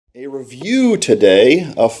A review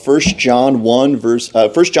today of First John 1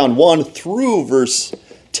 through verse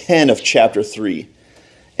 10 of chapter 3.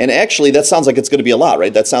 And actually, that sounds like it's going to be a lot,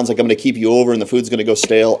 right? That sounds like I'm going to keep you over and the food's going to go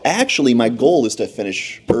stale. Actually, my goal is to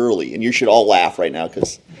finish early, and you should all laugh right now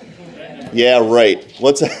because, yeah, right.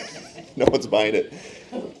 No one's buying it.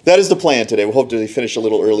 That is the plan today. We hope to finish a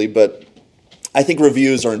little early, but I think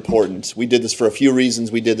reviews are important. We did this for a few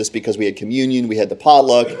reasons. We did this because we had communion, we had the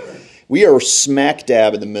potluck. We are smack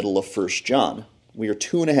dab in the middle of First John. We are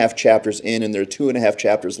 2.5 chapters in, and there are 2.5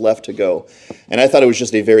 chapters left to go. And I thought it was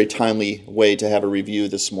just a very timely way to have a review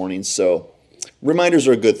this morning. So reminders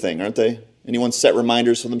are a good thing, aren't they? Anyone set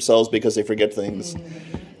reminders for themselves because they forget things?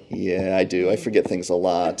 Yeah, I do. I forget things a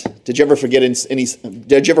lot. Did you ever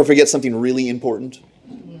forget something really important?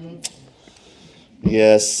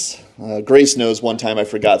 Yes. Grace knows one time I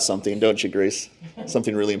forgot something, don't you, Grace?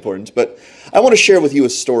 Something really important. But I want to share with you a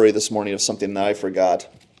story this morning of something that I forgot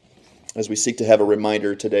as we seek to have a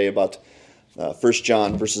reminder today about 1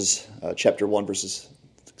 John chapter 1 to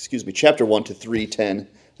 3:10.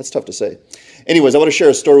 That's tough to say. Anyways, I want to share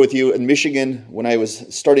a story with you. In Michigan, when I was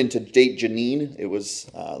starting to date Janine,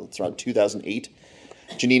 it's around 2008.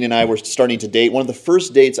 Janine and I were starting to date. One of the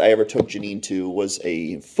first dates I ever took Janine to was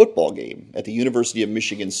a football game at the University of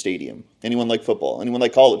Michigan Stadium. Anyone like football? Anyone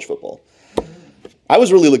like college football? I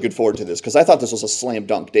was really looking forward to this because I thought this was a slam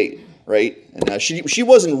dunk date, right? And she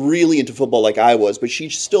wasn't really into football like I was, but she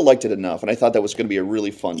still liked it enough, and I thought that was going to be a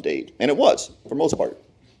really fun date. And it was, for most part.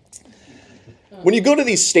 When you go to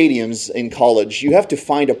these stadiums in college, you have to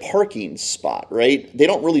find a parking spot, right? They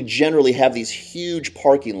don't really generally have these huge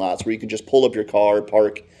parking lots where you can just pull up your car,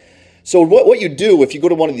 park. So what you do if you go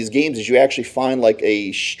to one of these games is you actually find like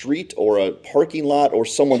a street or a parking lot or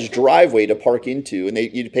someone's driveway to park into, and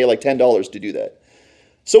you'd pay like $10 to do that.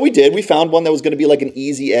 So we did. We found one that was going to be like an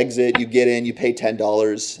easy exit. You get in, you pay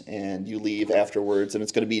 $10, and you leave afterwards, and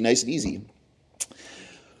it's going to be nice and easy.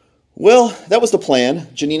 Well, that was the plan.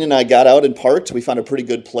 Janine and I got out and parked. We found a pretty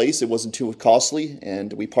good place. It wasn't too costly,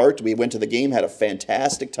 and we parked. We went to the game, had a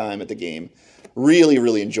fantastic time at the game. Really,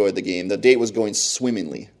 really enjoyed the game. The date was going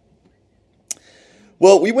swimmingly.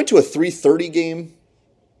 Well, we went to a 3:30 game,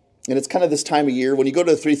 and it's kind of this time of year. When you go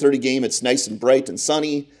to a 3:30 game, it's nice and bright and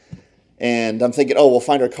sunny, and I'm thinking, we'll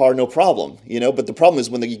find our car, no problem. But the problem is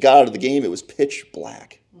when you got out of the game, it was pitch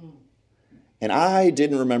black, and I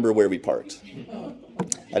didn't remember where we parked.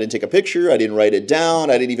 I didn't take a picture. I didn't write it down.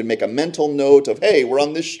 I didn't even make a mental note of, hey, we're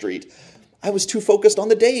on this street. I was too focused on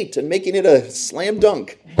the date and making it a slam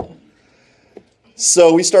dunk.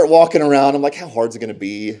 So we start walking around. I'm like, how hard is it going to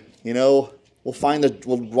be? We'll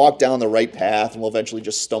walk down the right path and we'll eventually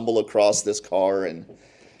just stumble across this car. And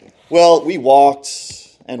well, we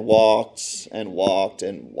walked and walked and walked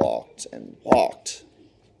and walked and walked.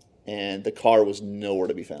 And the car was nowhere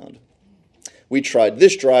to be found. We tried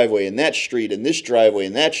this driveway and that street and this driveway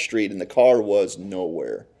and that street, and the car was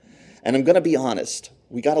nowhere. And I'm going to be honest,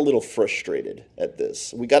 we got a little frustrated at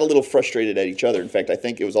this. We got a little frustrated at each other. In fact, I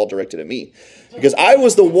think it was all directed at me because I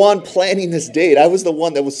was the one planning this date. I was the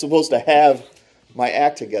one that was supposed to have my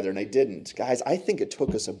act together, and I didn't. Guys, I think it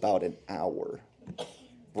took us about an hour.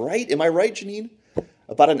 Right? Am I right, Janine?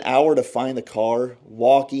 About an hour to find the car,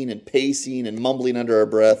 walking and pacing and mumbling under our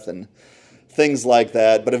breath and things like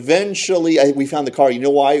that. But eventually we found the car. You know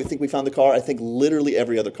why I think we found the car? I think literally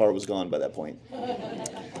every other car was gone by that point.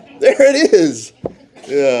 There it is.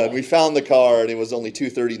 Yeah, we found the car, and it was only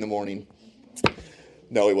 2:30 in the morning.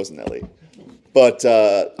 No, it wasn't that late. But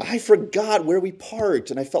I forgot where we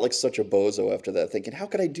parked, and I felt like such a bozo after that, thinking, how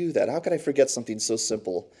could I do that? How could I forget something so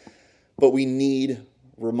simple? But we need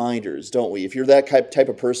reminders, don't we? If you're that type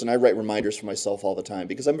of person, I write reminders for myself all the time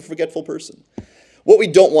because I'm a forgetful person. What we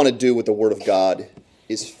don't want to do with the Word of God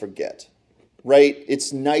is forget, right?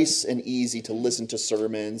 It's nice and easy to listen to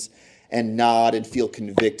sermons and nod and feel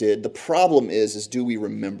convicted. The problem is do we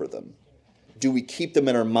remember them? Do we keep them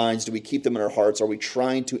in our minds? Do we keep them in our hearts? Are we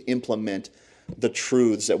trying to implement the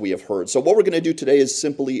truths that we have heard? So what we're going to do today is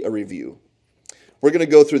simply a review. We're going to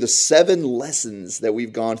go through the 7 lessons that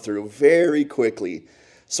we've gone through very quickly.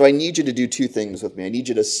 So I need you to do 2 things with me. I need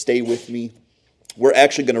you to stay with me. We're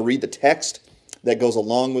actually going to read the text that goes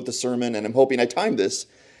along with the sermon, and I'm hoping I timed this.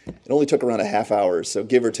 It only took around a half hour, so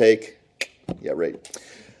give or take. Yeah, right.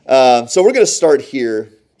 So we're going to start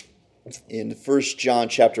here in 1 John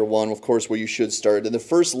chapter 1, of course, where you should start. And the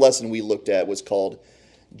first lesson we looked at was called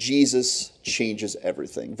Jesus Changes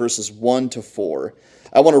Everything, verses 1 to 4.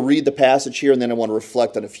 I want to read the passage here, and then I want to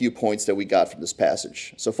reflect on a few points that we got from this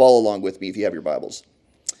passage. So follow along with me if you have your Bibles.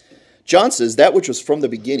 John says, that which was from the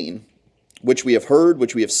beginning, which we have heard,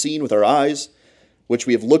 which we have seen with our eyes, which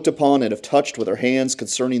we have looked upon and have touched with our hands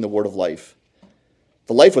concerning the word of life.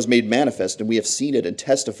 The life was made manifest, and we have seen it and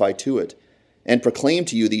testify to it, and proclaim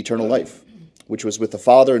to you the eternal life, which was with the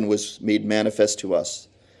Father and was made manifest to us.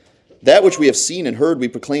 That which we have seen and heard we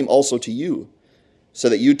proclaim also to you, so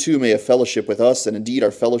that you too may have fellowship with us, and indeed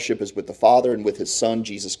our fellowship is with the Father and with his Son,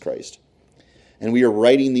 Jesus Christ. And we are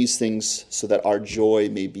writing these things so that our joy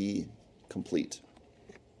may be complete.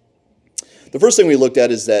 The first thing we looked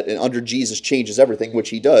at is that under Jesus changes everything, which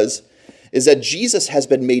he does, is that Jesus has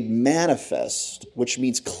been made manifest, which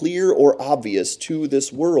means clear or obvious to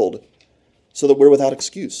this world, so that we're without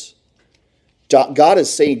excuse. John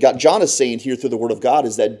is saying here through the word of God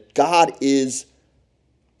is that God is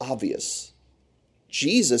obvious.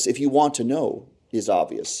 Jesus, if you want to know, is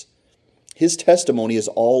obvious. His testimony is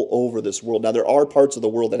all over this world. Now, there are parts of the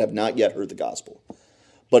world that have not yet heard the gospel,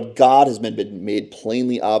 but God has been made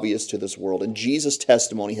plainly obvious to this world, and Jesus'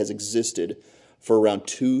 testimony has existed for around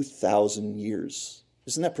 2,000 years.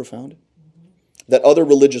 Isn't that profound? That other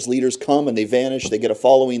religious leaders come and they vanish, they get a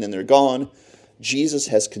following and they're gone. Jesus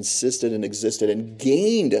has consisted and existed and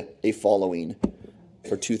gained a following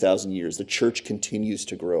for 2,000 years. The church continues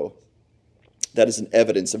to grow. That is an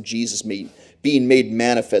evidence of Jesus being made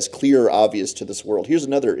manifest, clear or obvious to this world. Here's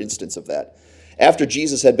another instance of that. After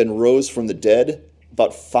Jesus had been rose from the dead,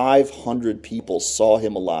 about 500 people saw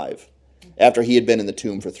him alive after he had been in the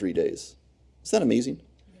tomb for 3 days. Isn't that amazing?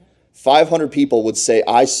 500 people would say,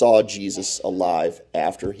 I saw Jesus alive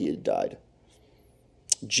after he had died.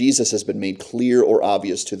 Jesus has been made clear or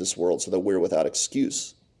obvious to this world so that we're without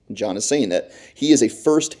excuse. And John is saying that he is a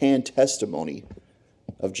first-hand testimony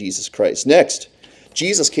of Jesus Christ. Next,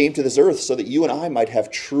 Jesus came to this earth so that you and I might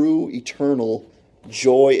have true, eternal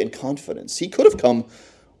joy and confidence. He could have come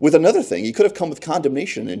with another thing. He could have come with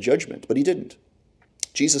condemnation and judgment, but he didn't.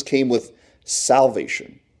 Jesus came with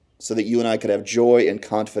salvation so that you and I could have joy and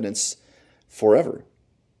confidence forever.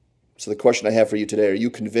 So the question I have for you today, are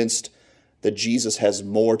you convinced that Jesus has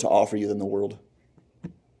more to offer you than the world?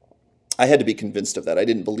 I had to be convinced of that. I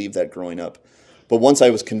didn't believe that growing up. But once I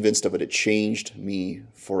was convinced of it, it changed me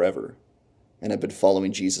forever. And I've been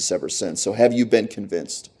following Jesus ever since. So have you been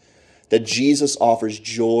convinced that Jesus offers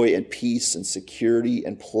joy and peace and security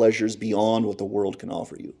and pleasures beyond what the world can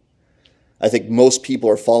offer you? I think most people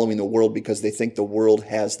are following the world because they think the world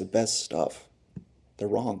has the best stuff. They're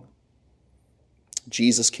wrong.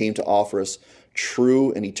 Jesus came to offer us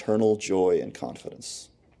true and eternal joy and confidence.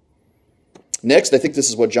 Next, I think this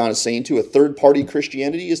is what John is saying too. A third-party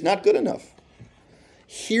Christianity is not good enough.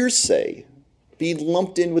 Hearsay, being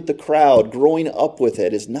lumped in with the crowd, growing up with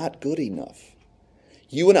it, is not good enough.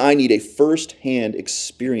 You and I need a first-hand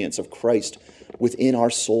experience of Christ within our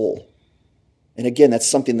soul. And again, that's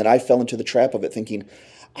something that I fell into the trap of it, thinking,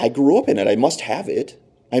 I grew up in it, I must have it,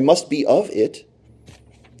 I must be of it.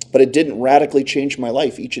 But it didn't radically change my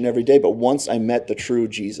life each and every day. But once I met the true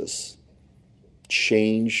Jesus,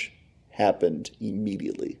 change happened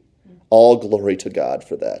immediately. All glory to God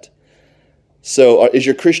for that. So is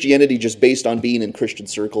your Christianity just based on being in Christian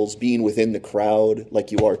circles, being within the crowd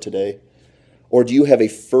like you are today? Or do you have a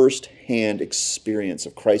first-hand experience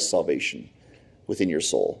of Christ's salvation within your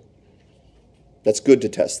soul? That's good to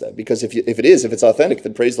test that, because if it's authentic,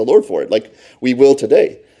 then praise the Lord for it, like we will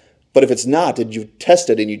today. But if it's not, and you test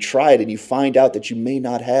it and you try it and you find out that you may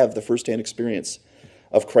not have the first-hand experience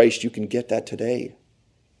of Christ, you can get that today.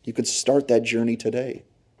 You can start that journey today.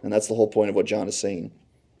 And that's the whole point of what John is saying.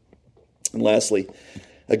 And lastly,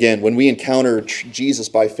 again, when we encounter Jesus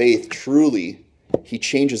by faith, truly, he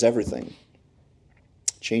changes everything.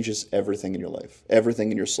 Changes everything in your life,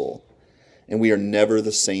 everything in your soul. And we are never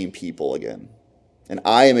the same people again. And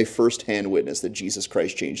I am a first-hand witness that Jesus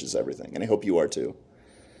Christ changes everything. And I hope you are too.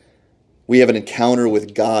 We have an encounter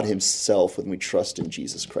with God himself when we trust in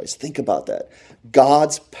Jesus Christ. Think about that.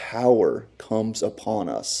 God's power comes upon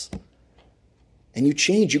us. And you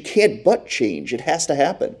change. You can't but change. It has to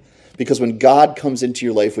happen. Because when God comes into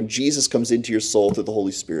your life, when Jesus comes into your soul through the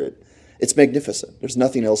Holy Spirit, it's magnificent. There's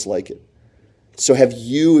nothing else like it. So have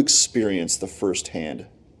you experienced the first-hand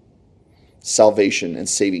salvation and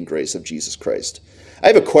saving grace of Jesus Christ? I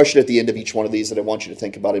have a question at the end of each one of these that I want you to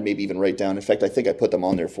think about and maybe even write down. In fact, I think I put them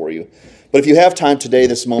on there for you. But if you have time today,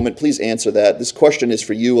 this moment, please answer that. This question is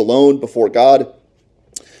for you alone before God,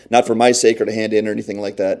 not for my sake or to hand in or anything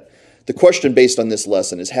like that. The question based on this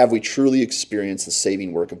lesson is, have we truly experienced the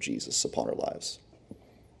saving work of Jesus upon our lives?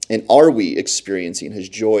 And are we experiencing his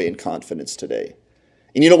joy and confidence today?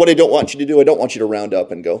 And you know what I don't want you to do? I don't want you to round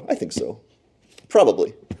up and go, I think so.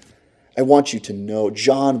 Probably. I want you to know.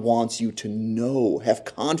 John wants you to know, have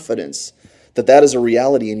confidence that that is a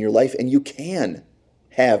reality in your life, and you can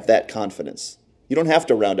have that confidence You don't have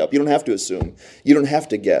to round up. You don't have to assume. You don't have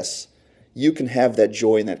to guess. You can have that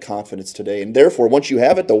joy and that confidence today. And therefore, once you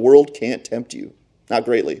have it, the world can't tempt you. Not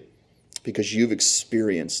greatly. Because you've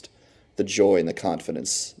experienced the joy and the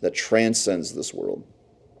confidence that transcends this world.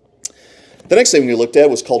 The next thing we looked at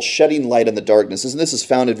was called shedding light on the darkness. And this is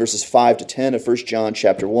found in verses 5 to 10 of 1 John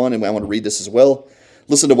chapter 1. And I want to read this as well.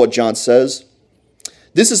 Listen to what John says.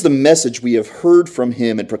 This is the message we have heard from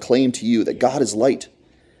him and proclaimed to you, that God is light,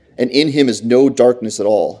 and in him is no darkness at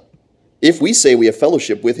all. If we say we have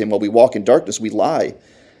fellowship with him while we walk in darkness, we lie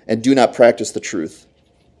and do not practice the truth.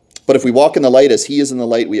 But if we walk in the light as he is in the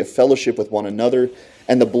light, we have fellowship with one another,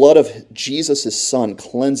 and the blood of Jesus, his son,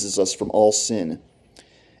 cleanses us from all sin.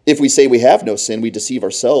 If we say we have no sin, we deceive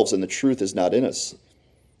ourselves, and the truth is not in us.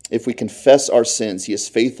 If we confess our sins, he is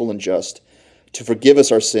faithful and just to forgive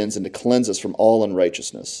us our sins and to cleanse us from all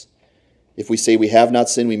unrighteousness. If we say we have not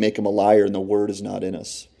sinned, we make him a liar, and the word is not in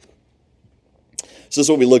us. So this is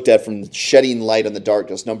what we looked at from shedding light on the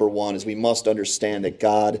darkness. Number one is we must understand that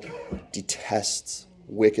God detests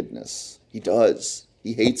wickedness. He does.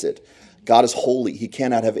 He hates it. God is holy. He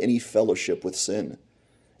cannot have any fellowship with sin.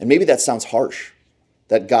 And maybe that sounds harsh,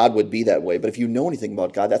 that God would be that way. But if you know anything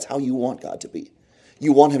about God, that's how you want God to be.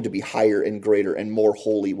 You want him to be higher and greater and more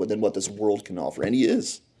holy than what this world can offer. And he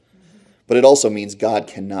is. But it also means God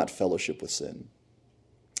cannot fellowship with sin.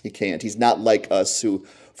 He can't. He's not like us who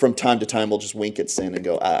from time to time will just wink at sin and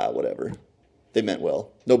go, whatever. They meant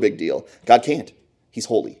well. No big deal. God can't. He's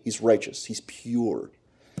holy. He's righteous. He's pure.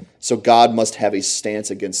 So God must have a stance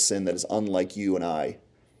against sin that is unlike you and I.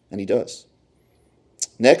 And he does.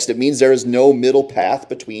 Next, it means there is no middle path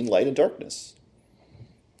between light and darkness.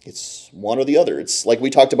 It's one or the other. It's like we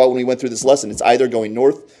talked about when we went through this lesson. It's either going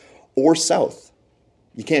north or south.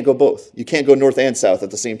 You can't go both. You can't go north and south at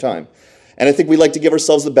the same time. And I think we like to give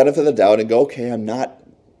ourselves the benefit of the doubt and go, okay, I'm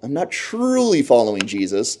not truly following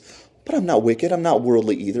Jesus, but I'm not wicked. I'm not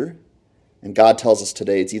worldly either. And God tells us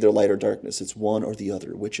today it's either light or darkness. It's one or the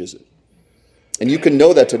other. Which is it? And you can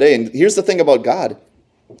know that today. And here's the thing about God.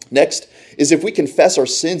 Next is if we confess our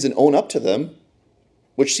sins and own up to them,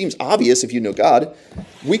 which seems obvious if you know God,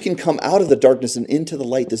 we can come out of the darkness and into the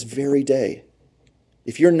light this very day.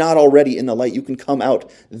 If you're not already in the light, you can come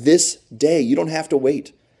out this day. You don't have to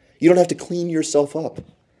wait. You don't have to clean yourself up.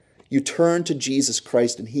 You turn to Jesus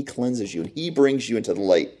Christ and he cleanses you and he brings you into the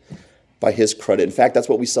light by his credit. In fact, that's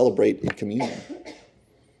what we celebrate in communion.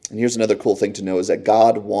 And here's another cool thing to know is that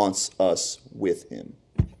God wants us with him.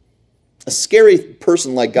 A scary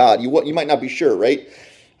person like God, you might not be sure, right?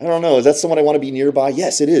 I don't know. Is that someone I want to be nearby?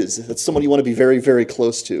 Yes, it is. That's someone you want to be very, very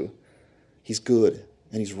close to. He's good,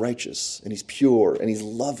 and he's righteous, and he's pure, and he's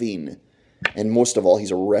loving, and most of all,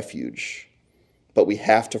 he's a refuge. But we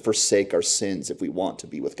have to forsake our sins if we want to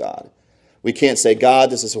be with God. We can't say, God,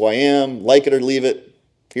 this is who I am. Like it or leave it.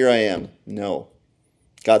 Here I am. No.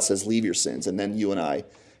 God says, leave your sins, and then you and I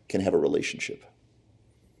can have a relationship.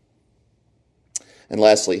 And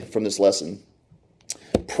lastly, from this lesson,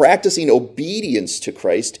 practicing obedience to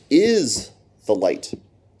Christ is the light.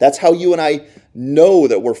 That's how you and I know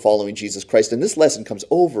that we're following Jesus Christ. And this lesson comes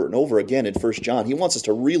over and over again in 1 John. He wants us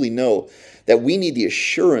to really know that we need the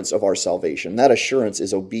assurance of our salvation. That assurance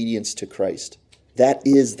is obedience to Christ. That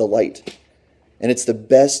is the light. And it's the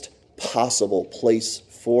best possible place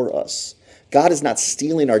for us. God is not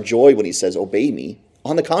stealing our joy when he says, obey me.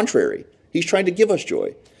 On the contrary, he's trying to give us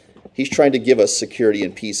joy. He's trying to give us security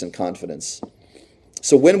and peace and confidence.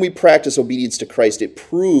 So when we practice obedience to Christ, it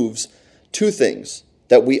proves two things.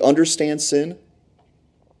 That we understand sin,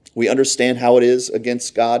 we understand how it is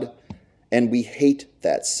against God, and we hate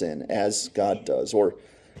that sin as God does, or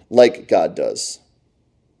like God does.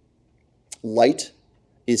 Light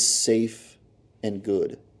is safe and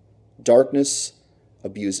good. Darkness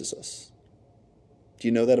abuses us. Do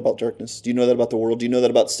you know that about darkness? Do you know that about the world? Do you know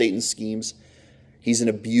that about Satan's schemes? He's an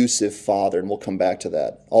abusive father, and we'll come back to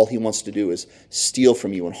that. All he wants to do is steal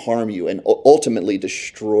from you and harm you and ultimately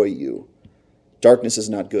destroy you. Darkness is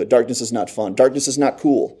not good. Darkness is not fun. Darkness is not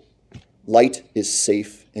cool. Light is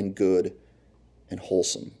safe and good and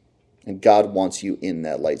wholesome. And God wants you in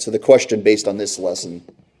that light. So the question based on this lesson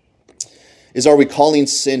is, are we calling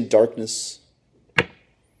sin darkness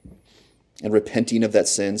and repenting of that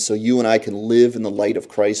sin so you and I can live in the light of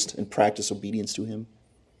Christ and practice obedience to him?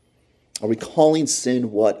 Are we calling sin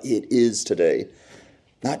what it is today?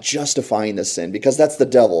 Not justifying the sin, because that's the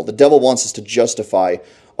devil. The devil wants us to justify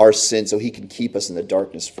our sin so he can keep us in the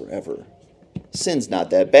darkness forever. Sin's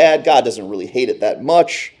not that bad. God doesn't really hate it that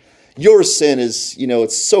much. Your sin is,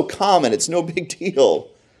 it's so common. It's no big deal.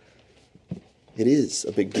 It is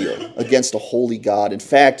a big deal against a holy God. In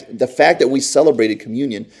fact, the fact that we celebrated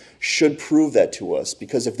communion should prove that to us,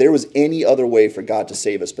 because if there was any other way for God to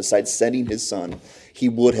save us besides sending his son, he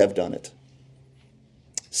would have done it.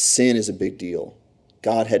 Sin is a big deal.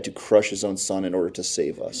 God had to crush his own son in order to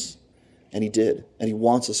save us. And he did. And he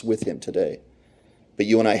wants us with him today. But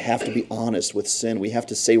you and I have to be honest with sin. We have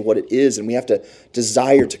to say what it is, and we have to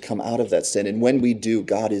desire to come out of that sin. And when we do,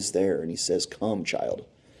 God is there, and he says, "Come, child.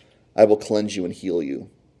 I will cleanse you and heal you."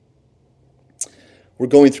 We're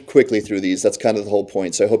going quickly through these. That's kind of the whole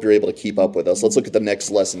point, so I hope you're able to keep up with us. Let's look at the next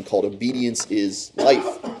lesson called Obedience is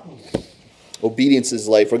Life. Obedience is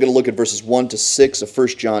life. We're going to look at verses 1 to 6 of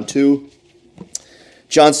 1 John 2.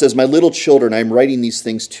 John says, "My little children, I am writing these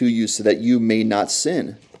things to you so that you may not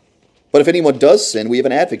sin. But if anyone does sin, we have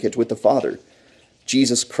an advocate with the Father,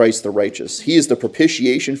 Jesus Christ the righteous. He is the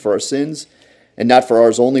propitiation for our sins, and not for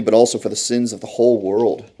ours only, but also for the sins of the whole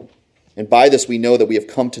world. And by this we know that we have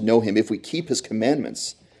come to know him, if we keep his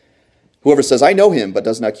commandments. Whoever says, 'I know him,' but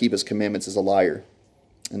does not keep his commandments is a liar,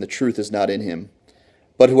 and the truth is not in him.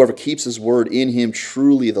 But whoever keeps his word, in him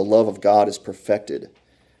truly the love of God is perfected.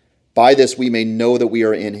 By this we may know that we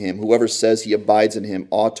are in him. Whoever says he abides in him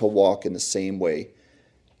ought to walk in the same way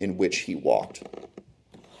in which he walked."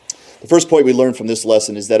 The first point we learn from this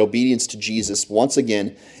lesson is that obedience to Jesus, once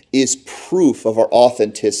again, is proof of our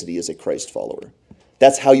authenticity as a Christ follower.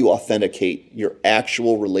 That's how you authenticate your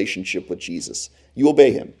actual relationship with Jesus. You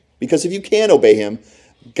obey him. Because if you can obey him,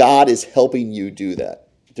 God is helping you do that.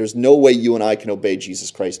 There's no way you and I can obey Jesus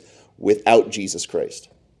Christ without Jesus Christ.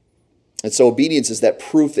 And so obedience is that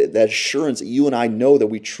proof, that assurance that you and I know that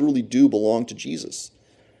we truly do belong to Jesus.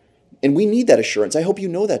 And we need that assurance. I hope you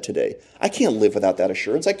know that today. I can't live without that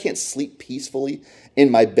assurance. I can't sleep peacefully in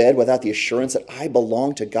my bed without the assurance that I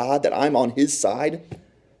belong to God, that I'm on his side,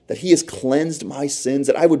 that he has cleansed my sins,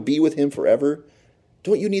 that I would be with him forever.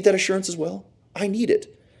 Don't you need that assurance as well? I need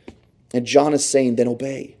it. And John is saying, then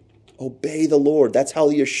obey. Obey the Lord. That's how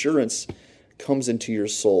the assurance comes into your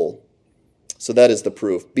soul. So that is the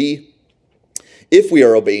proof. B, if we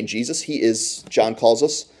are obeying Jesus, he is, John calls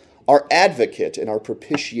us, our advocate and our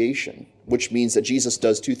propitiation, which means that Jesus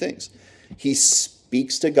does two things. He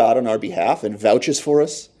speaks to God on our behalf and vouches for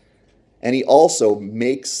us, and he also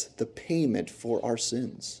makes the payment for our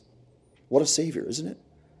sins. What a Savior, isn't it?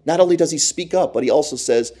 Not only does he speak up, but he also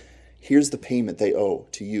says, here's the payment they owe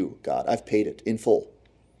to you, God. I've paid it in full.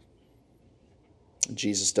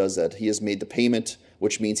 Jesus does that. He has made the payment,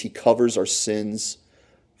 which means he covers our sins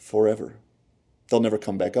forever. They'll never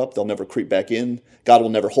come back up. They'll never creep back in. God will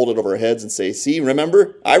never hold it over our heads and say, see,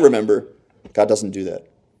 remember? I remember. God doesn't do that.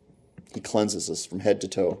 He cleanses us from head to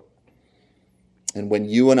toe. And when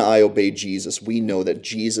you and I obey Jesus, we know that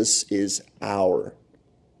Jesus is our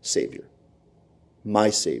Savior. My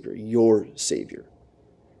Savior. Your Savior.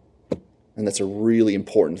 And that's a really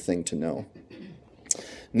important thing to know.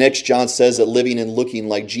 Next, John says that living and looking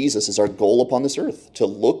like Jesus is our goal upon this earth, to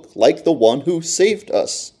look like the one who saved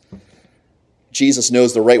us. Jesus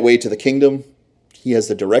knows the right way to the kingdom. He has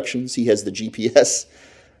the directions. He has the GPS,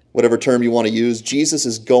 whatever term you want to use. Jesus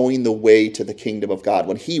is going the way to the kingdom of God.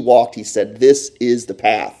 When he walked, he said, this is the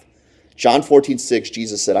path. John 14:6,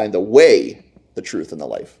 Jesus said, I am the way, the truth, and the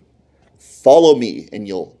life. Follow me and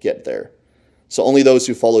you'll get there. So only those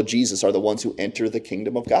who follow Jesus are the ones who enter the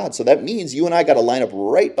kingdom of God. So that means you and I got to line up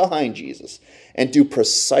right behind Jesus and do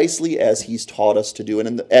precisely as he's taught us to do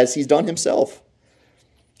and as he's done himself.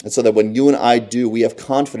 And so that when you and I do, we have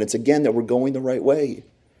confidence, again, that we're going the right way.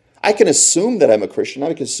 I can assume that I'm a Christian.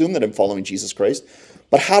 I can assume that I'm following Jesus Christ.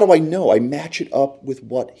 But how do I know? I match it up with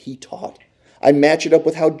what he taught. I match it up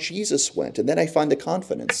with how Jesus went. And then I find the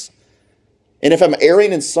confidence. And if I'm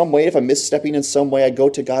erring in some way, if I'm misstepping in some way, I go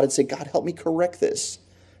to God and say, God, help me correct this.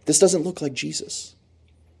 This doesn't look like Jesus.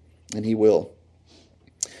 And he will.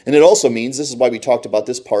 And it also means, this is why we talked about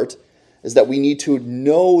this part, is that we need to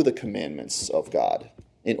know the commandments of God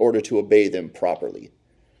in order to obey them properly.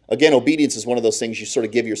 Again, obedience is one of those things you sort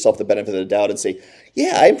of give yourself the benefit of the doubt and say,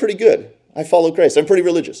 yeah, I'm pretty good. I follow Christ. I'm pretty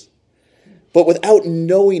religious. But without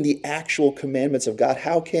knowing the actual commandments of God,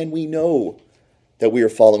 how can we know that we are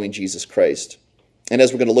following Jesus Christ? And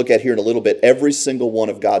as we're going to look at here in a little bit, every single one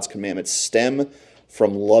of God's commandments stem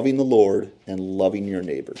from loving the Lord and loving your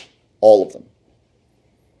neighbor. All of them.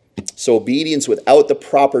 So obedience without the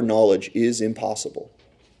proper knowledge is impossible.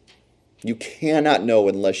 You cannot know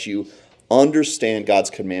unless you understand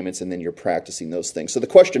God's commandments and then you're practicing those things. So the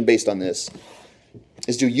question based on this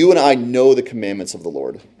is, do you and I know the commandments of the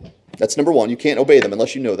Lord? That's number one. You can't obey them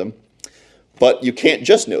unless you know them. But you can't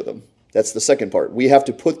just know them. That's the second part. We have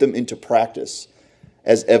to put them into practice.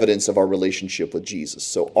 as evidence of our relationship with Jesus.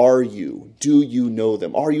 So do you know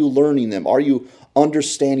them? Are you learning them? Are you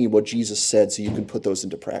understanding what Jesus said so you can put those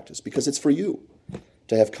into practice? Because it's for you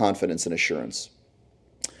to have confidence and assurance.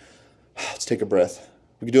 Let's take a breath.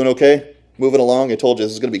 We doing okay? Moving along? I told you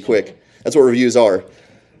this is going to be quick. That's what reviews are.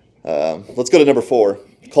 Let's go to number 4,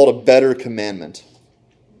 called a better commandment.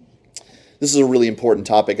 This is a really important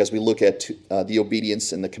topic as we look at the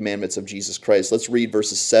obedience and the commandments of Jesus Christ. Let's read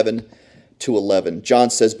verses 7 to 11. John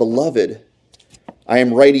says, "Beloved, I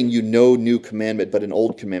am writing you no new commandment, but an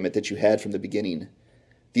old commandment that you had from the beginning.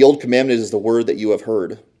 The old commandment is the word that you have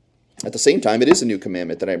heard. At the same time, it is a new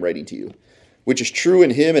commandment that I am writing to you, which is true in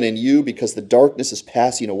him and in you, because the darkness is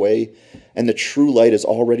passing away, and the true light is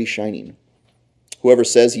already shining. Whoever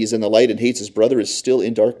says he is in the light and hates his brother is still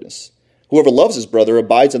in darkness. Whoever loves his brother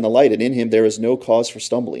abides in the light, and in him there is no cause for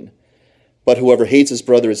stumbling. But whoever hates his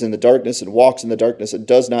brother is in the darkness and walks in the darkness and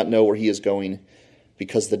does not know where he is going,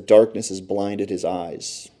 because the darkness has blinded his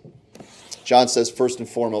eyes." John says first and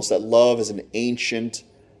foremost that love is an ancient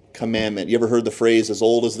commandment. You ever heard the phrase, as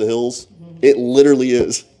old as the hills? It literally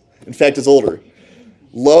is. In fact, it's older.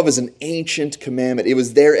 Love is an ancient commandment. It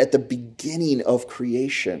was there at the beginning of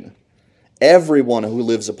creation. Everyone who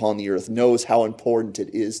lives upon the earth knows how important it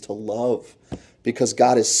is to love, because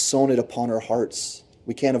God has sown it upon our hearts.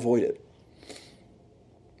 We can't avoid it.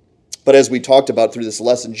 But as we talked about through this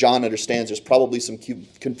lesson, John understands there's probably some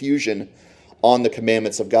confusion on the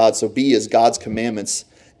commandments of God. So as God's commandments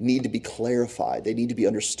need to be clarified. They need to be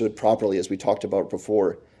understood properly, as we talked about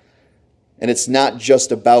before. And it's not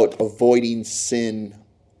just about avoiding sin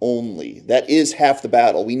only. That is half the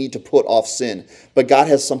battle. We need to put off sin. But God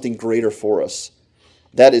has something greater for us.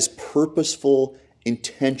 That is purposeful,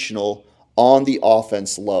 intentional, on the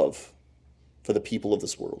offense love for the people of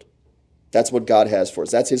this world. That's what God has for us.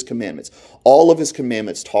 That's his commandments. All of his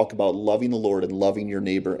commandments talk about loving the Lord and loving your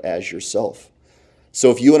neighbor as yourself. So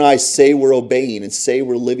if you and I say we're obeying and say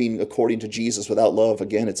we're living according to Jesus without love,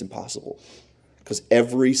 again, it's impossible. Because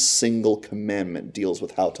every single commandment deals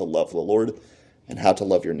with how to love the Lord and how to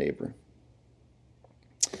love your neighbor.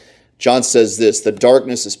 John says this, "The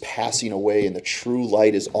darkness is passing away and the true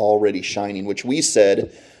light is already shining," which we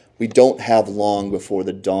said we don't have long before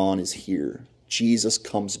the dawn is here. Jesus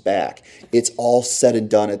comes back. It's all said and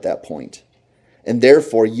done at that point. And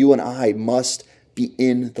therefore, you and I must be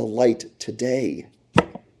in the light today,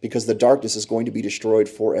 because the darkness is going to be destroyed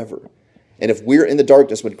forever. And if we're in the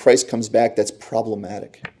darkness when Christ comes back, that's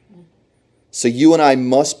problematic. So you and I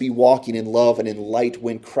must be walking in love and in light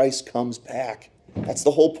when Christ comes back. That's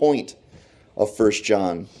the whole point of 1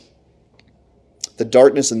 John. The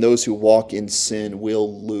darkness and those who walk in sin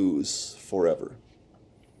will lose forever.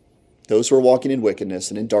 Those who are walking in wickedness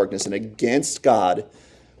and in darkness and against God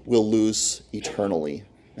will lose eternally.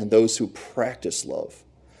 And those who practice love,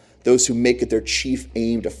 those who make it their chief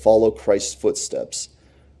aim to follow Christ's footsteps,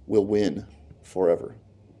 will win forever.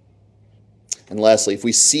 And lastly, if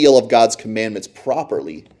we see all of God's commandments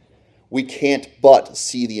properly, we can't but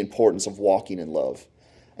see the importance of walking in love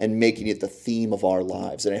and making it the theme of our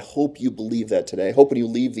lives. And I hope you believe that today. I hope when you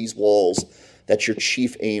leave these walls, that's your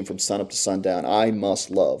chief aim from sunup to sundown. I must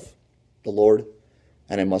love the Lord,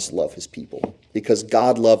 and I must love his people. Because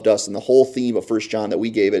God loved us, and the whole theme of 1 John that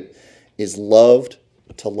we gave it is loved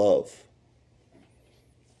to love.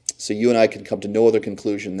 So you and I can come to no other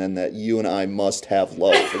conclusion than that you and I must have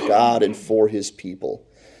love for God and for his people.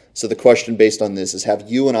 So the question based on this is, have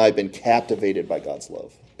you and I been captivated by God's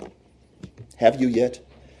love? Have you yet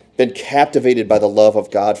been captivated by the love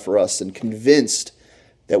of God for us and convinced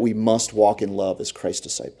that we must walk in love as Christ's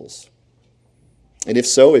disciples? And if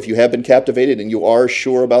so, if you have been captivated and you are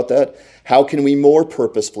sure about that, how can we more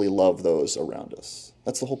purposefully love those around us?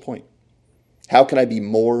 That's the whole point. How can I be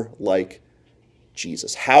more like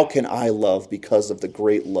Jesus? How can I love because of the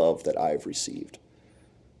great love that I've received?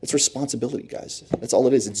 It's responsibility, guys. That's all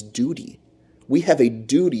it is. It's duty. We have a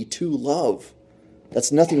duty to love.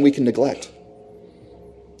 That's nothing we can neglect.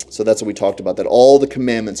 So that's what we talked about, that all the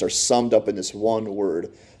commandments are summed up in this one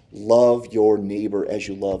word: love your neighbor as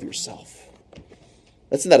you love yourself.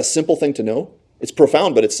 Isn't that a simple thing to know? It's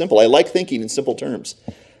profound, but it's simple. I like thinking in simple terms.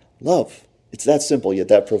 Love. It's that simple, yet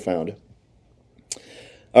that profound.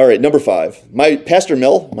 All right, number 5. Pastor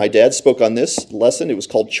Mel, my dad, spoke on this lesson. It was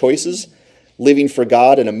called Choices, Living for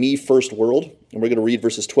God in a Me-First World. And we're going to read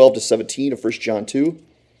verses 12 to 17 of 1 John 2.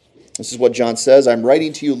 This is what John says: "I'm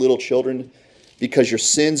writing to you, little children, because your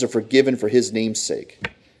sins are forgiven for his name's sake.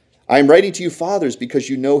 I am writing to you, fathers, because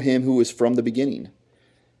you know him who is from the beginning.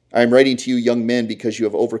 I am writing to you, young men, because you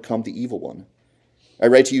have overcome the evil one. I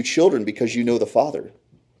write to you, children, because you know the Father.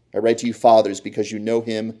 I write to you, fathers, because you know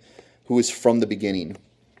him who is from the beginning.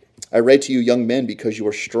 I write to you, young men, because you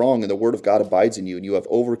are strong, and the word of God abides in you, and you have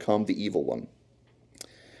overcome the evil one.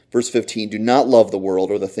 Verse 15, do not love the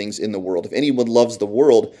world or the things in the world. If anyone loves the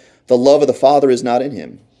world, the love of the Father is not in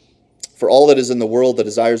him. For all that is in the world, the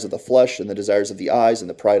desires of the flesh and the desires of the eyes and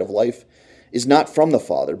the pride of life, is not from the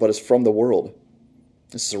Father, but is from the world.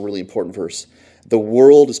 This is a really important verse. The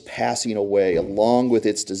world is passing away along with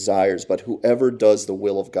its desires, but whoever does the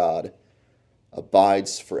will of God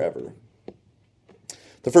abides forever.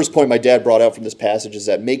 The first point my dad brought out from this passage is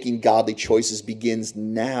that making godly choices begins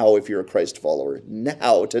now if you're a Christ follower.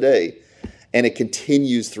 Now, today. And it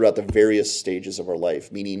continues throughout the various stages of our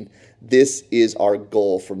life, meaning this is our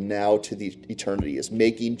goal from now to the eternity, is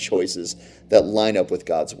making choices that line up with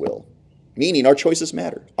God's will. Meaning our choices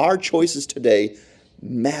matter. Our choices today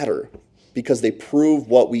matter because they prove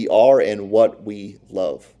what we are and what we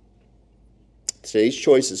love. Today's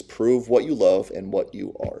choices prove what you love and what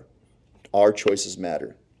you are. Our choices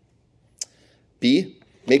matter. B,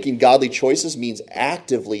 making godly choices means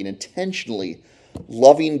actively and intentionally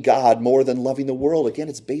loving God more than loving the world. Again,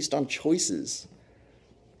 it's based on choices.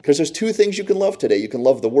 Because there's two things you can love today. You can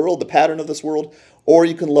love the world, the pattern of this world, or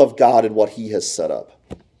you can love God and what he has set up.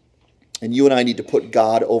 And you and I need to put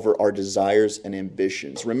God over our desires and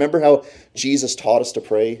ambitions. Remember how Jesus taught us to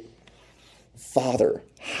pray? Father,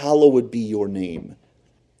 hallowed be your name.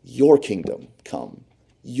 Your kingdom come.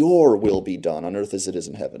 Your will be done on earth as it is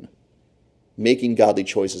in heaven. Making godly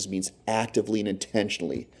choices means actively and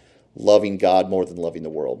intentionally loving God more than loving the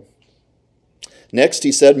world. Next,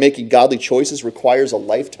 he said, making godly choices requires a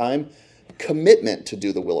lifetime commitment to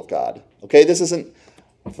do the will of God. Okay, this isn't,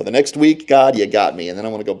 for the next week, God, you got me, and then I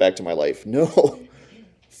want to go back to my life. No,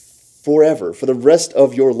 forever, for the rest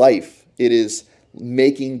of your life, it is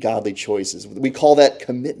making godly choices. We call that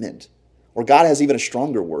commitment. Or God has even a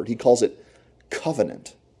stronger word. He calls it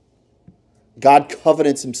covenant. God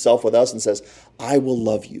covenants himself with us and says, I will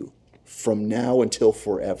love you from now until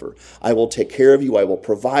forever. I will take care of you. I will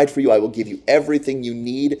provide for you. I will give you everything you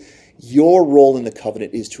need. Your role in the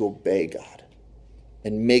covenant is to obey God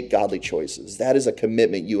and make godly choices. That is a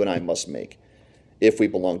commitment you and I must make if we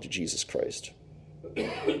belong to Jesus Christ.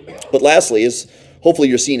 But lastly, is hopefully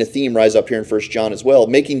you're seeing a theme rise up here in 1 John as well.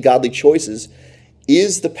 Making godly choices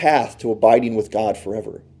is the path to abiding with God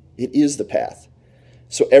forever. It is the path.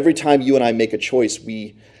 So every time you and I make a choice,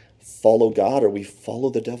 we follow God or we follow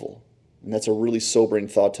the devil. And that's a really sobering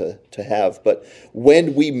thought to have. But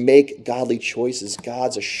when we make godly choices,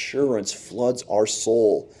 God's assurance floods our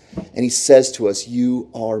soul. And he says to us,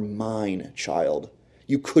 you are mine, child.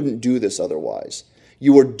 You couldn't do this otherwise.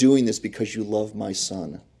 You are doing this because you love my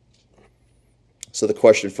son. So the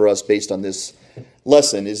question for us based on this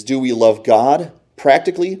lesson is, do we love God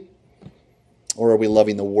practically, or are we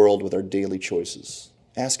loving the world with our daily choices?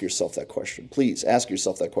 Ask yourself that question. Please ask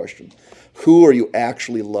yourself that question. Who are you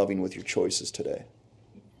actually loving with your choices today?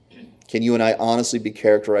 Can you and I honestly be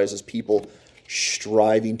characterized as people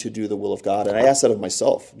striving to do the will of God? And I ask that of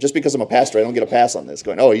myself. Just because I'm a pastor, I don't get a pass on this,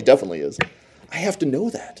 going, oh, he definitely is. I have to know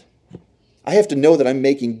that. I have to know that I'm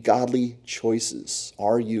making godly choices.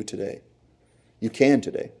 Are you today? You can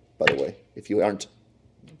today, by the way, if you aren't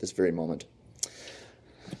this very moment.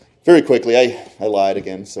 Very quickly, I lied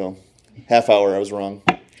again, so half hour I was wrong.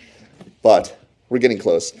 But we're getting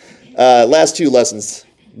close. Last two lessons,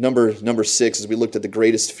 number 6, as we looked at the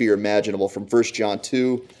greatest fear imaginable from 1 John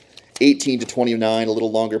 2, 18 to 29, a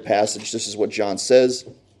little longer passage. This is what John says.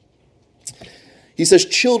 He says,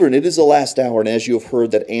 children, it is the last hour, and as you have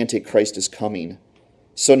heard that Antichrist is coming,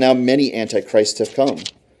 so now many Antichrists have come.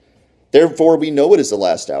 Therefore we know it is the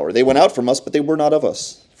last hour. They went out from us, but they were not of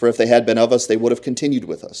us. For if they had been of us, they would have continued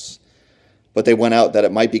with us. But they went out that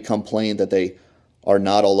it might become plain that they are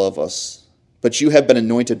not all of us. But you have been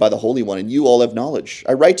anointed by the Holy One, and you all have knowledge.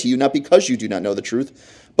 I write to you not because you do not know the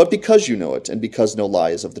truth, but because you know it, and because no lie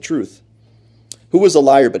is of the truth. Who is a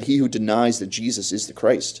liar but he who denies that Jesus is the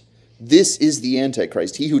Christ? This is the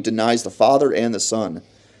Antichrist, he who denies the Father and the Son.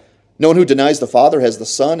 No one who denies the Father has the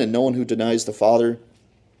Son, and no one who denies the Son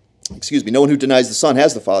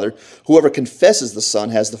has the Father. Whoever confesses the Son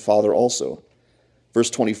has the Father also. Verse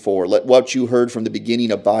 24, let what you heard from the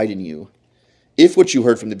beginning abide in you. If what you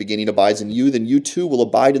heard from the beginning abides in you, then you too will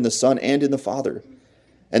abide in the Son and in the Father.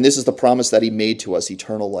 And this is the promise that he made to us,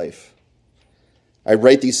 eternal life. I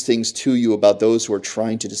write these things to you about those who are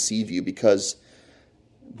trying to deceive you,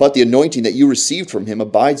 but the anointing that you received from him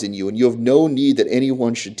abides in you, and you have no need that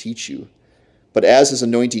anyone should teach you. But as his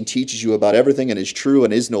anointing teaches you about everything and is true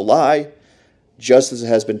and is no lie, just as it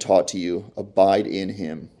has been taught to you, abide in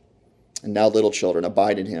him. And now, little children,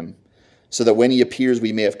 abide in him, so that when he appears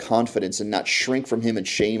we may have confidence and not shrink from him in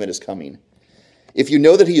shame at his coming. If you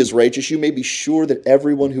know that he is righteous, you may be sure that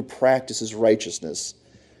everyone who practices righteousness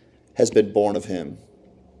has been born of him.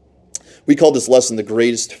 We call this lesson the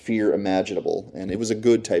greatest fear imaginable, and it was a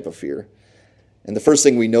good type of fear. And the first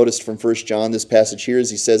thing we noticed from 1 John, this passage here, is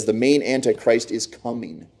he says the main Antichrist is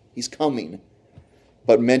coming. He's coming.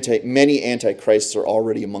 But many Antichrists are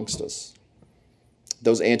already amongst us.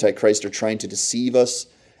 Those Antichrists are trying to deceive us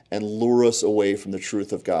and lure us away from the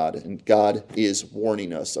truth of God. And God is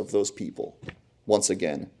warning us of those people once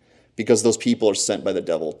again, because those people are sent by the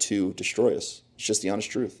devil to destroy us. It's just the honest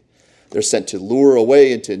truth. They're sent to lure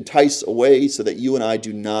away and to entice away so that you and I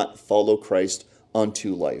do not follow Christ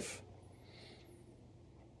unto life.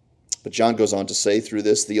 But John goes on to say through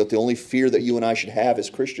this, the only fear that you and I should have as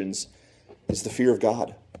Christians is the fear of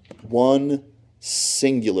God. One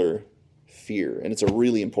singular fear, and it's a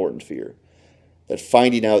really important fear. That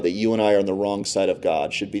finding out that you and I are on the wrong side of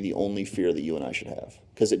God should be the only fear that you and I should have,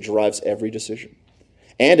 because it drives every decision.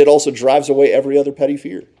 And it also drives away every other petty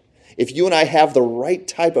fear. If you and I have the right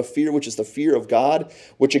type of fear, which is the fear of God,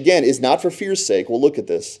 which again is not for fear's sake, we'll look at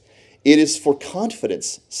this, it is for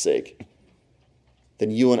confidence' sake,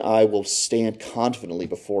 then you and I will stand confidently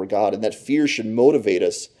before God. And that fear should motivate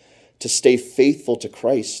us to stay faithful to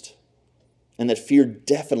Christ. And that fear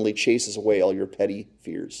definitely chases away all your petty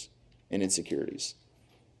fears and insecurities.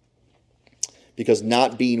 Because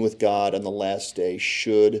not being with God on the last day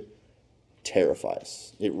should terrify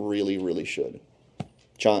us. It really, really should.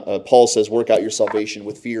 Paul says, work out your salvation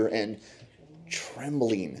with fear and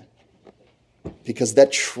trembling. Because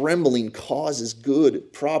that trembling causes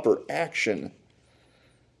good, proper action.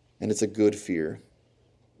 And it's a good fear.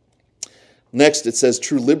 Next, it says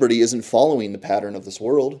true liberty isn't following the pattern of this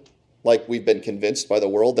world. Like we've been convinced by the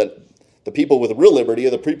world that the people with real liberty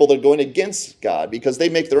are the people that are going against God because they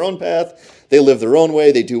make their own path, they live their own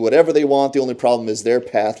way, they do whatever they want. The only problem is their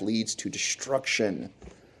path leads to destruction.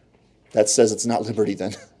 That says it's not liberty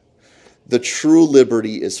then. The true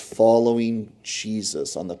liberty is following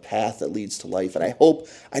Jesus on the path that leads to life. And I hope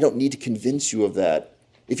I don't need to convince you of that.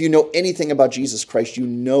 If you know anything about Jesus Christ, you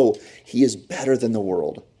know he is better than the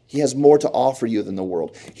world. He has more to offer you than the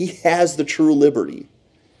world. He has the true liberty.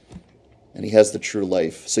 And he has the true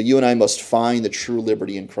life. So you and I must find the true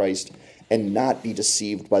liberty in Christ and not be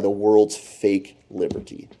deceived by the world's fake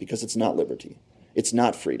liberty. Because it's not liberty. It's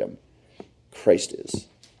not freedom. Christ is.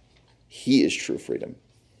 He is true freedom.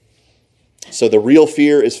 So the real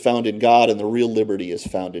fear is found in God and the real liberty is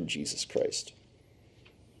found in Jesus Christ.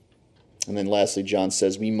 And then lastly, John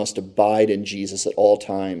says, we must abide in Jesus at all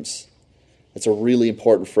times. That's a really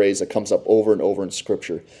important phrase that comes up over and over in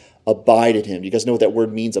Scripture. Abide in him. You guys know what that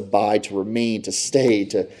word means? Abide, to remain, to stay,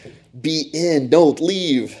 to be in, don't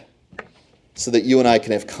leave. So that you and I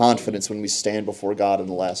can have confidence when we stand before God in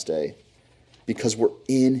the last day. Because we're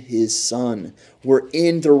in his Son. We're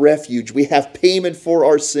in the refuge. We have payment for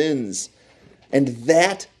our sins. And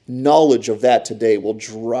that knowledge of that today will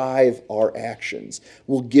drive our actions,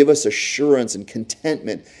 will give us assurance and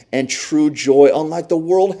contentment and true joy, unlike the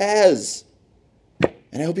world has.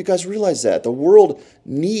 And I hope you guys realize that. The world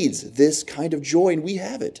needs this kind of joy, and we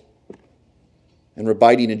have it. And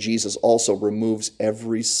abiding in Jesus also removes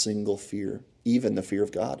every single fear, even the fear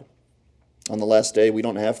of God. On the last day, we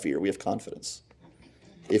don't have fear, we have confidence.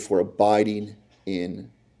 If we're abiding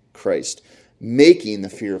in Christ, making the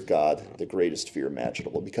fear of God the greatest fear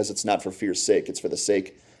imaginable, because it's not for fear's sake, it's for the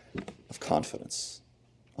sake of confidence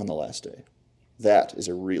on the last day. That is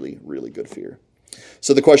a really, really good fear.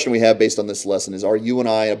 So the question we have based on this lesson is, are you and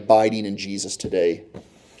I abiding in Jesus today?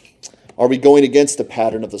 Are we going against the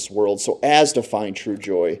pattern of this world so as to find true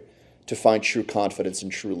joy, to find true confidence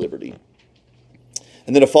and true liberty?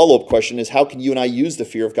 And then a follow-up question is, how can you and I use the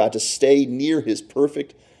fear of God to stay near his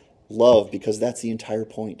perfect love? Because that's the entire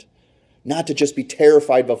point. Not to just be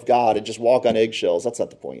terrified of God and just walk on eggshells. That's not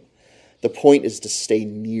the point. The point is to stay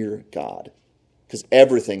near God. Because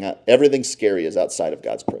everything scary is outside of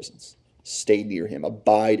God's presence. Stay near him.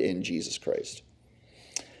 Abide in Jesus Christ.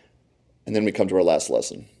 And then we come to our last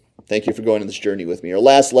lesson. Thank you for going on this journey with me. Our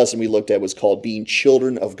last lesson we looked at was called Being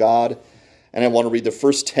Children of God. And I want to read the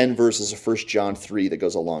first 10 verses of 1 John 3 that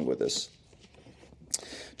goes along with this.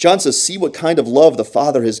 John says, see what kind of love the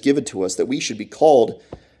Father has given to us, that we should be called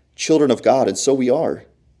children of God, and so we are.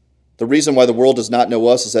 The reason why the world does not know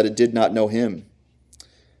us is that it did not know him.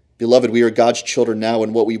 Beloved, we are God's children now,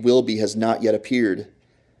 and what we will be has not yet appeared.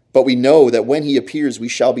 But we know that when he appears, we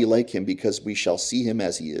shall be like him, because we shall see him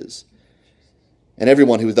as he is. And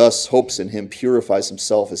everyone who thus hopes in him purifies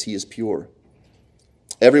himself as he is pure.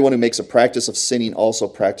 Everyone who makes a practice of sinning also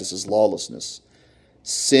practices lawlessness.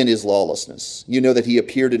 Sin is lawlessness. You know that he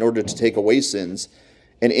appeared in order to take away sins,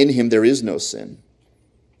 and in him there is no sin.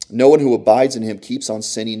 No one who abides in him keeps on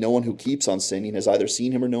sinning. No one who keeps on sinning has either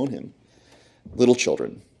seen him or known him. Little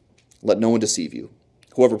children, let no one deceive you.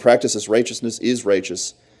 Whoever practices righteousness is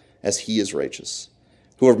righteous as he is righteous.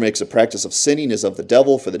 Whoever makes a practice of sinning is of the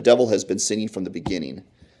devil, for the devil has been sinning from the beginning.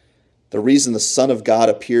 The reason the Son of God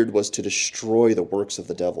appeared was to destroy the works of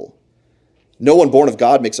the devil. No one born of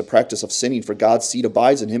God makes a practice of sinning, for God's seed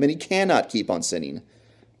abides in him, and he cannot keep on sinning,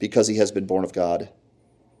 because he has been born of God.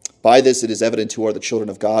 By this it is evident who are the children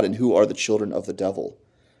of God and who are the children of the devil.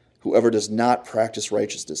 Whoever does not practice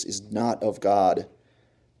righteousness is not of God,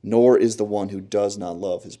 nor is the one who does not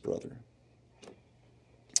love his brother.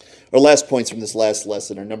 Our last points from this last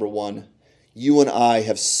lesson are, number one, you and I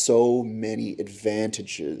have so many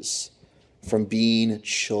advantages from being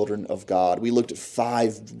children of God. We looked at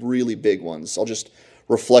 5 really big ones. I'll just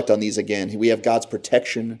reflect on these again. We have God's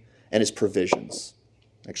protection and his provisions.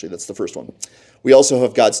 Actually, that's the first one. We also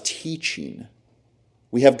have God's teaching.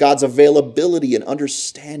 We have God's availability and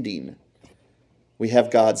understanding. We have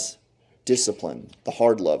God's discipline, the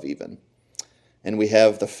hard love even. And we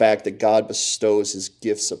have the fact that God bestows his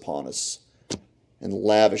gifts upon us and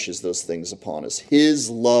lavishes those things upon us. His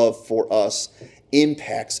love for us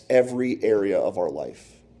impacts every area of our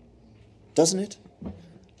life. Doesn't it?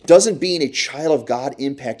 Doesn't being a child of God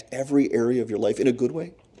impact every area of your life in a good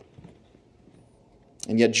way?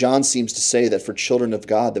 And yet John seems to say that for children of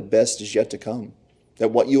God, the best is yet to come. That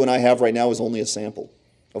what you and I have right now is only a sample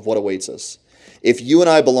of what awaits us. If you and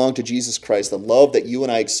I belong to Jesus Christ, the love that you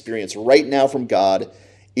and I experience right now from God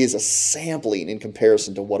is a sampling in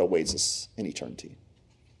comparison to what awaits us in eternity.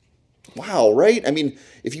 Wow, right? I mean,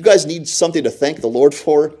 if you guys need something to thank the Lord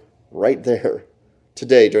for, right there,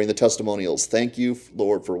 today during the testimonials, thank you,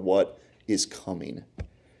 Lord, for what is coming.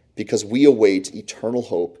 Because we await eternal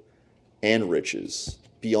hope and riches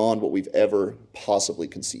beyond what we've ever possibly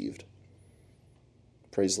conceived.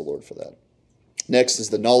 Praise the Lord for that. Next is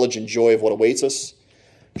the knowledge and joy of what awaits us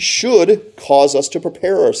should cause us to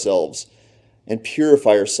prepare ourselves and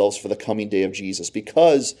purify ourselves for the coming day of Jesus,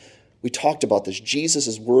 because we talked about this. Jesus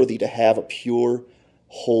is worthy to have a pure,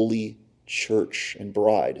 holy church and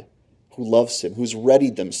bride who loves him, who's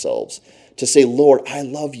readied themselves to say, Lord, I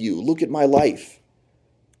love you. Look at my life.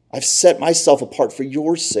 I've set myself apart for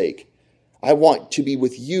your sake. I want to be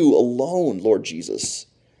with you alone, Lord Jesus.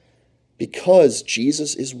 Because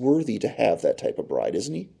Jesus is worthy to have that type of bride,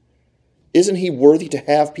 isn't he? Isn't he worthy to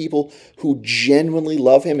have people who genuinely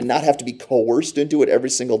love him and not have to be coerced into it every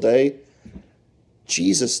single day?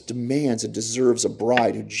 Jesus demands and deserves a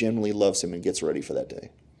bride who genuinely loves him and gets ready for that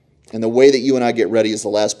day. And the way that you and I get ready is the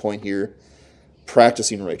last point here,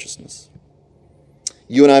 practicing righteousness.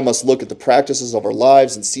 You and I must look at the practices of our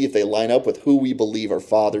lives and see if they line up with who we believe our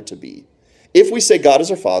Father to be. If we say God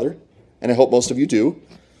is our Father, and I hope most of you do,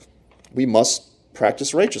 we must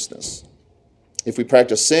practice righteousness. If we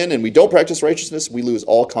practice sin and we don't practice righteousness, we lose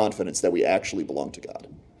all confidence that we actually belong to God.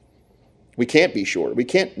 We can't be sure. We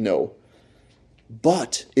can't know.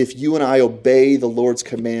 But if you and I obey the Lord's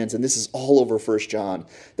commands, and this is all over 1 John,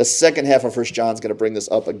 the second half of 1 John is going to bring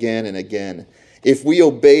this up again and again. If we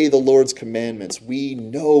obey the Lord's commandments, we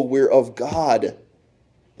know we're of God,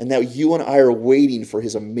 and that you and I are waiting for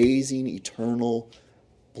his amazing eternal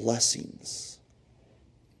blessings.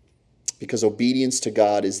 Because obedience to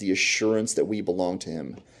God is the assurance that we belong to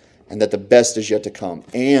him, and that the best is yet to come,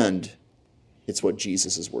 and it's what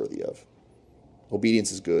Jesus is worthy of.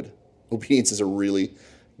 Obedience is good. Obedience is a really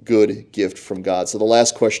good gift from God. So the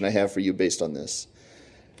last question I have for you based on this.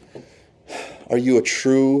 Are you a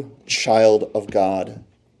true child of God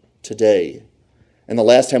today? And the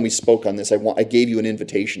last time we spoke on this, I gave you an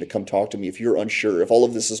invitation to come talk to me if you're unsure, if all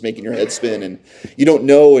of this is making your head spin and you don't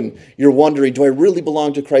know and you're wondering, do I really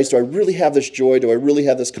belong to Christ? Do I really have this joy? Do I really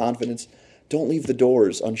have this confidence? Don't leave the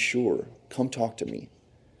doors unsure. Come talk to me.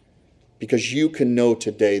 Because you can know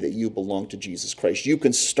today that you belong to Jesus Christ. You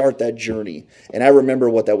can start that journey. And I remember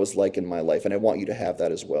what that was like in my life, and I want you to have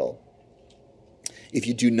that as well. If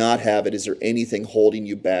you do not have it, is there anything holding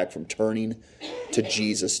you back from turning to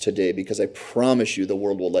Jesus today? Because I promise you the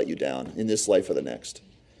world will let you down in this life or the next.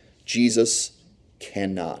 Jesus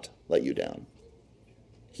cannot let you down.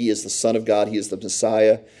 He is the Son of God. He is the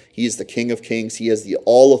Messiah. He is the King of Kings. He has the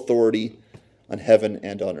all authority on heaven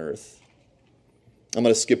and on earth. I'm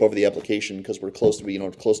going to skip over the application because we're close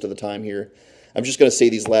to the time here. I'm just going to say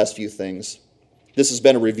these last few things. This has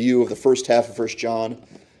been a review of the first half of 1 John.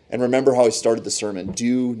 And remember how I started the sermon.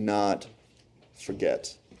 Do not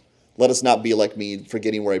forget. Let us not be like me,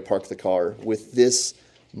 forgetting where I parked the car, with this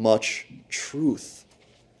much truth.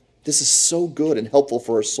 This is so good and helpful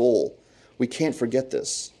for our soul. We can't forget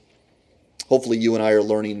this. Hopefully you and I are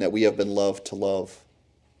learning that we have been loved to love.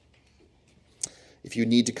 If you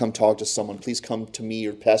need to come talk to someone, please come to me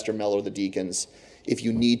or Pastor Mel or the deacons. If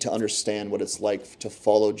you need to understand what it's like to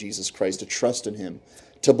follow Jesus Christ, to trust in him,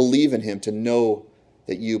 to believe in him, to know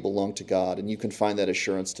that you belong to God. And you can find that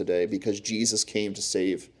assurance today because Jesus came to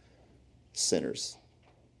save sinners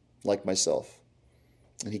like myself.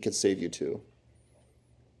 And he can save you too.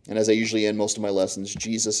 And as I usually end most of my lessons,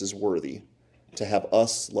 Jesus is worthy to have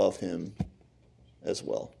us love him as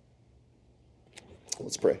well.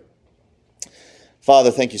 Let's pray.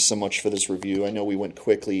 Father, thank you so much for this review. I know we went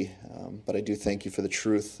quickly, but I do thank you for the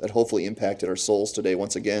truth that hopefully impacted our souls today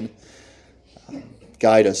once again.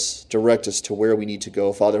 Guide us, direct us to where we need to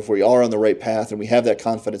go. Father, if we are on the right path and we have that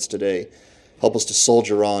confidence today, help us to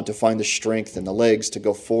soldier on, to find the strength and the legs to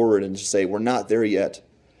go forward and to say, we're not there yet.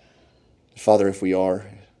 Father, if we are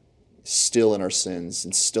still in our sins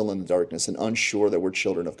and still in the darkness and unsure that we're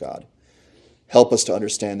children of God, help us to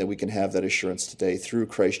understand that we can have that assurance today through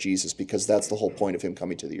Christ Jesus, because that's the whole point of him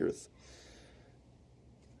coming to the earth.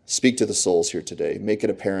 Speak to the souls here today. Make it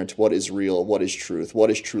apparent what is real, what is truth, what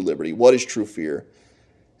is true liberty, what is true fear,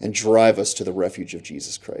 and drive us to the refuge of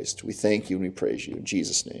Jesus Christ. We thank you and we praise you. In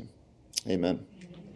Jesus' name, amen.